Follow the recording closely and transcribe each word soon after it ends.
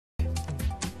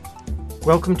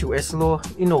Welcome to Essilor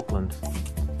in Auckland.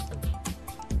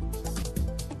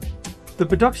 The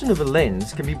production of a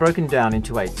lens can be broken down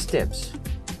into 8 steps.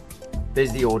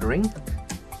 There's the ordering,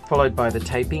 followed by the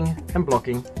taping and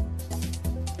blocking,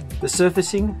 the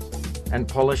surfacing and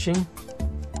polishing,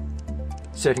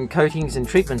 certain coatings and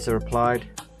treatments are applied,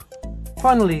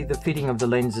 finally the fitting of the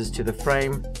lenses to the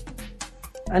frame,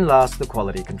 and last the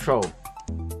quality control.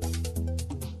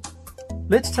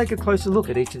 Let's take a closer look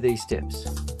at each of these steps.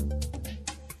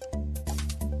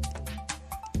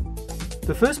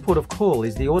 The first port of call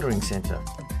is the ordering centre.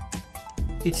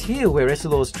 It's here where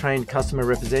Essilor's trained customer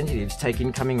representatives take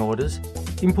incoming orders,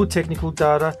 input technical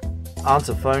data,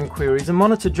 answer phone queries and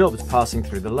monitor jobs passing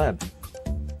through the lab.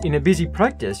 In a busy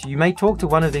practice, you may talk to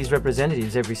one of these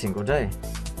representatives every single day.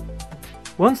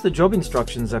 Once the job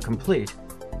instructions are complete,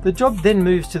 the job then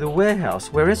moves to the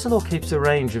warehouse where Essilor keeps a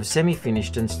range of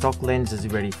semi-finished and stock lenses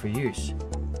ready for use.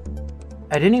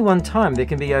 At any one time, there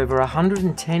can be over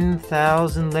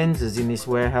 110,000 lenses in this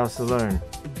warehouse alone.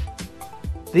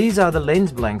 These are the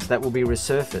lens blanks that will be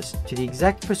resurfaced to the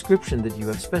exact prescription that you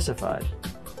have specified.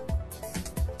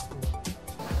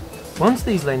 Once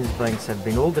these lens blanks have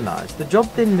been organised, the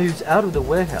job then moves out of the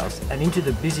warehouse and into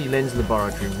the busy lens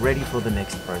laboratory ready for the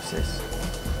next process.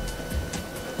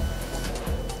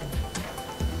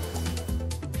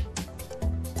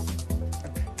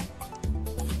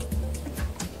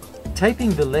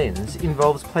 Taping the lens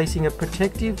involves placing a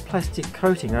protective plastic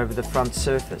coating over the front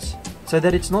surface so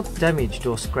that it's not damaged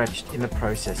or scratched in the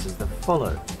processes that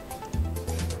follow.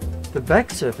 The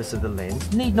back surface of the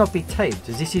lens need not be taped,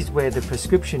 as this is where the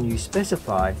prescription you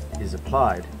specify is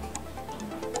applied.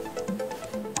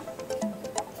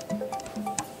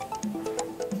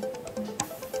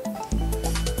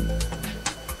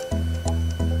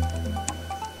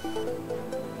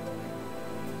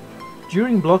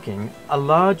 During blocking, a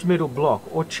large metal block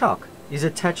or chuck is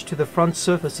attached to the front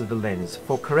surface of the lens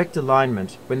for correct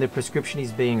alignment when the prescription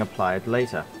is being applied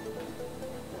later.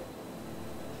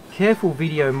 Careful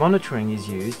video monitoring is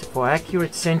used for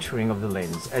accurate centering of the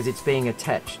lens as it's being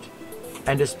attached,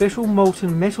 and a special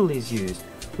molten metal is used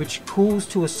which cools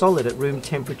to a solid at room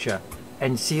temperature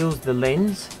and seals the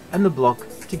lens and the block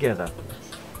together.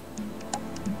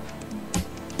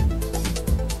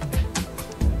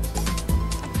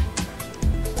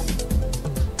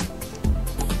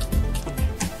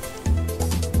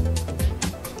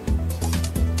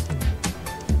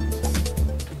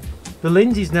 The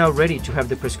lens is now ready to have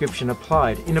the prescription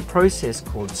applied in a process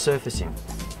called surfacing.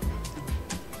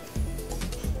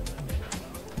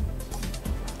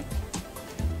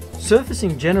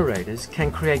 Surfacing generators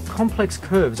can create complex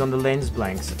curves on the lens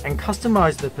blanks and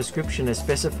customize the prescription as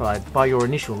specified by your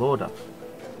initial order.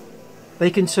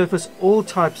 They can surface all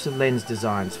types of lens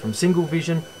designs, from single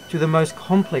vision to the most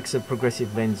complex of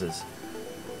progressive lenses.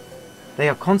 They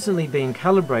are constantly being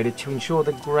calibrated to ensure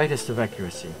the greatest of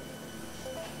accuracy.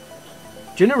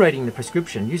 Generating the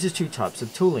prescription uses 2 types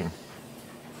of tooling.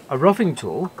 A roughing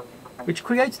tool, which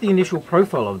creates the initial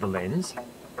profile of the lens,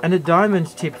 and a diamond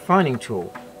tip fining tool,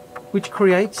 which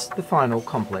creates the final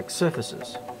complex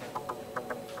surfaces.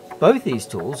 Both these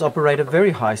tools operate at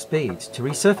very high speeds to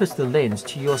resurface the lens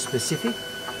to your specific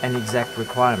and exact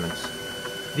requirements.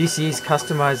 This is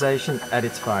customization at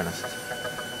its finest.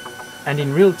 And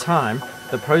in real time,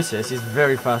 the process is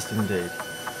very fast indeed.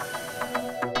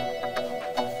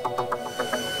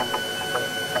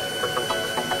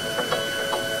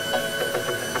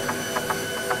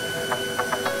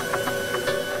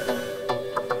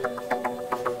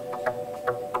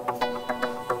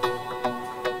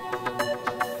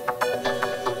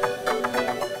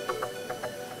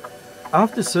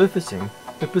 After surfacing,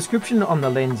 the prescription on the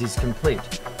lens is complete,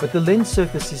 but the lens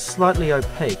surface is slightly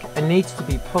opaque and needs to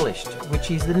be polished,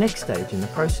 which is the next stage in the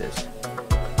process.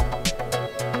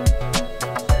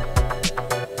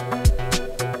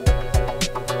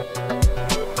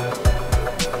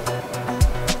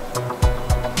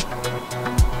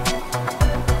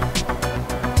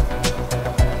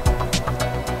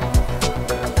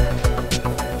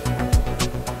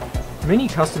 Many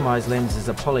customized lenses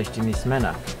are polished in this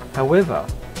manner. However,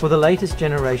 for the latest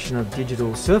generation of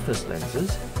digital surface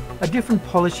lenses, a different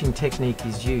polishing technique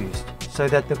is used so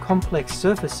that the complex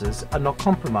surfaces are not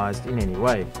compromised in any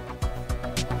way.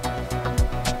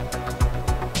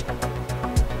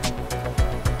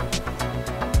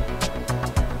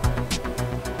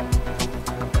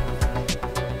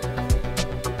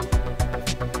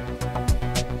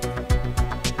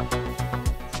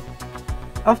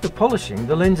 After polishing,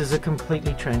 the lenses are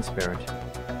completely transparent.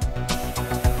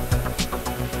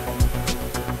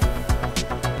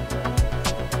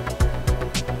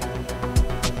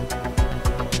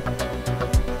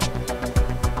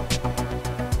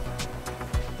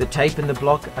 The tape and the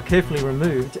block are carefully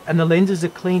removed and the lenses are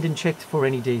cleaned and checked for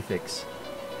any defects.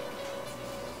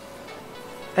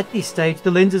 At this stage, the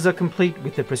lenses are complete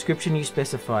with the prescription you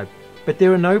specified, but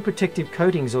there are no protective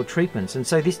coatings or treatments, and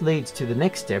so this leads to the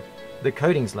next step, the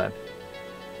coatings lab.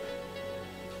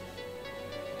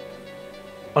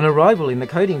 On arrival in the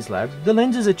coatings lab, the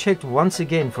lenses are checked once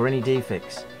again for any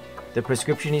defects. The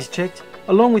prescription is checked,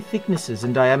 along with thicknesses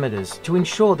and diameters, to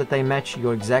ensure that they match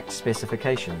your exact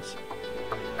specifications.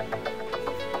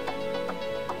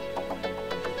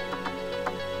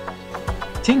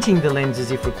 Tinting the lenses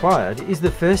if required is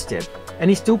the first step and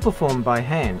is still performed by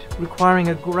hand, requiring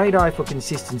a great eye for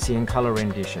consistency and colour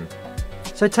rendition.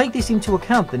 So take this into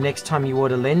account the next time you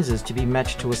order lenses to be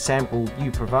matched to a sample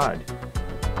you provide.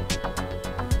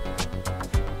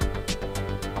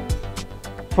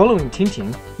 Following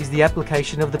tinting is the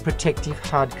application of the protective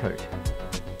hard coat.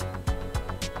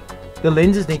 The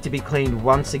lenses need to be cleaned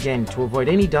once again to avoid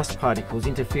any dust particles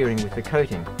interfering with the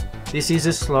coating. This is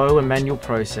a slow and manual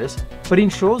process, but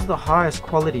ensures the highest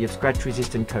quality of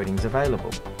scratch-resistant coatings available.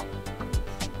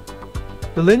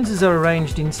 The lenses are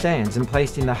arranged in stands and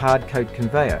placed in the hard coat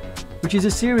conveyor, which is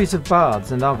a series of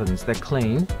baths and ovens that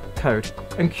clean, coat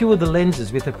and cure the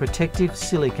lenses with a protective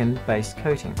silicone-based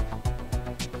coating.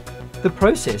 The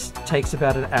process takes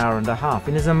about an hour and a half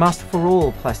and is a must for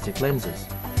all plastic lenses.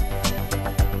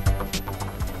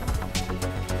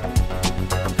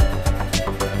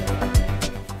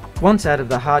 Once out of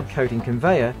the hard coating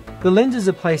conveyor, the lenses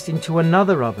are placed into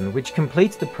another oven which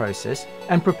completes the process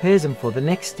and prepares them for the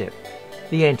next step,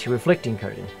 the anti-reflecting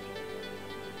coating.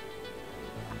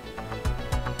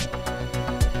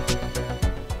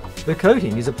 The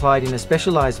coating is applied in a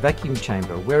specialised vacuum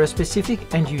chamber where a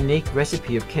specific and unique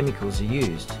recipe of chemicals are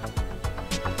used.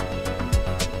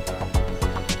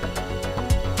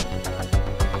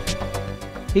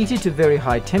 Heated to very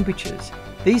high temperatures,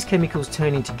 these chemicals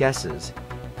turn into gases,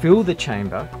 fill the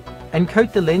chamber and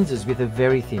coat the lenses with a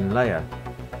very thin layer.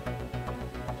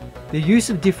 The use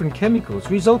of different chemicals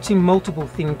results in multiple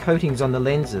thin coatings on the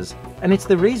lenses, and it's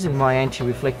the reason why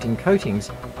anti-reflecting coatings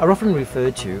are often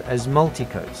referred to as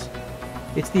multi-coats.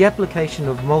 It's the application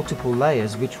of multiple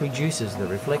layers which reduces the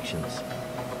reflections.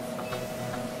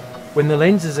 When the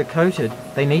lenses are coated,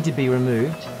 they need to be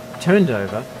removed, turned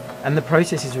over, and the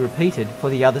process is repeated for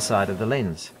the other side of the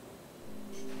lens.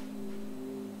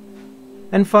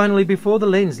 And finally, before the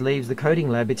lens leaves the coating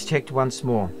lab, it's checked once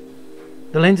more.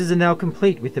 The lenses are now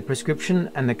complete with the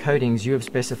prescription and the coatings you have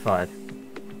specified.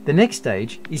 The next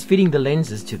stage is fitting the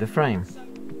lenses to the frame.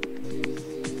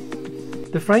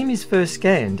 The frame is first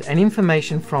scanned and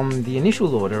information from the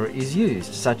initial order is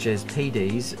used, such as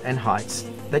PDs and heights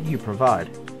that you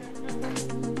provide.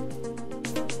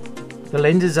 The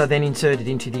lenses are then inserted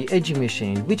into the edging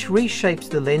machine, which reshapes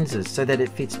the lenses so that it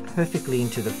fits perfectly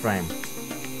into the frame.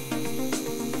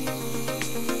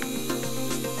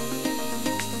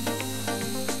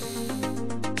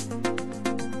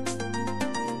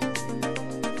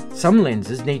 Some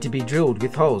lenses need to be drilled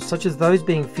with holes, such as those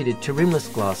being fitted to rimless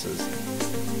glasses.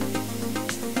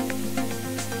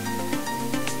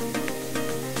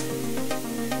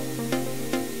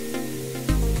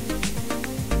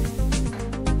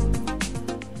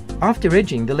 After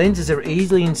edging, the lenses are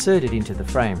easily inserted into the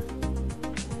frame.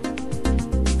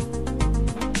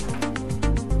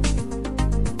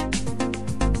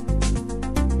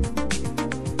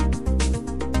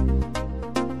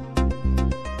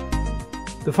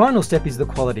 The final step is the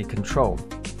quality control,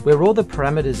 where all the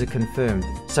parameters are confirmed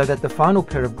so that the final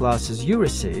pair of glasses you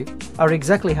receive are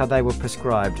exactly how they were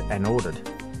prescribed and ordered.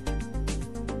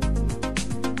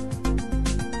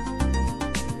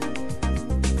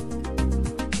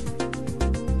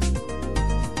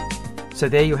 So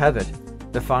there you have it,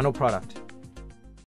 the final product.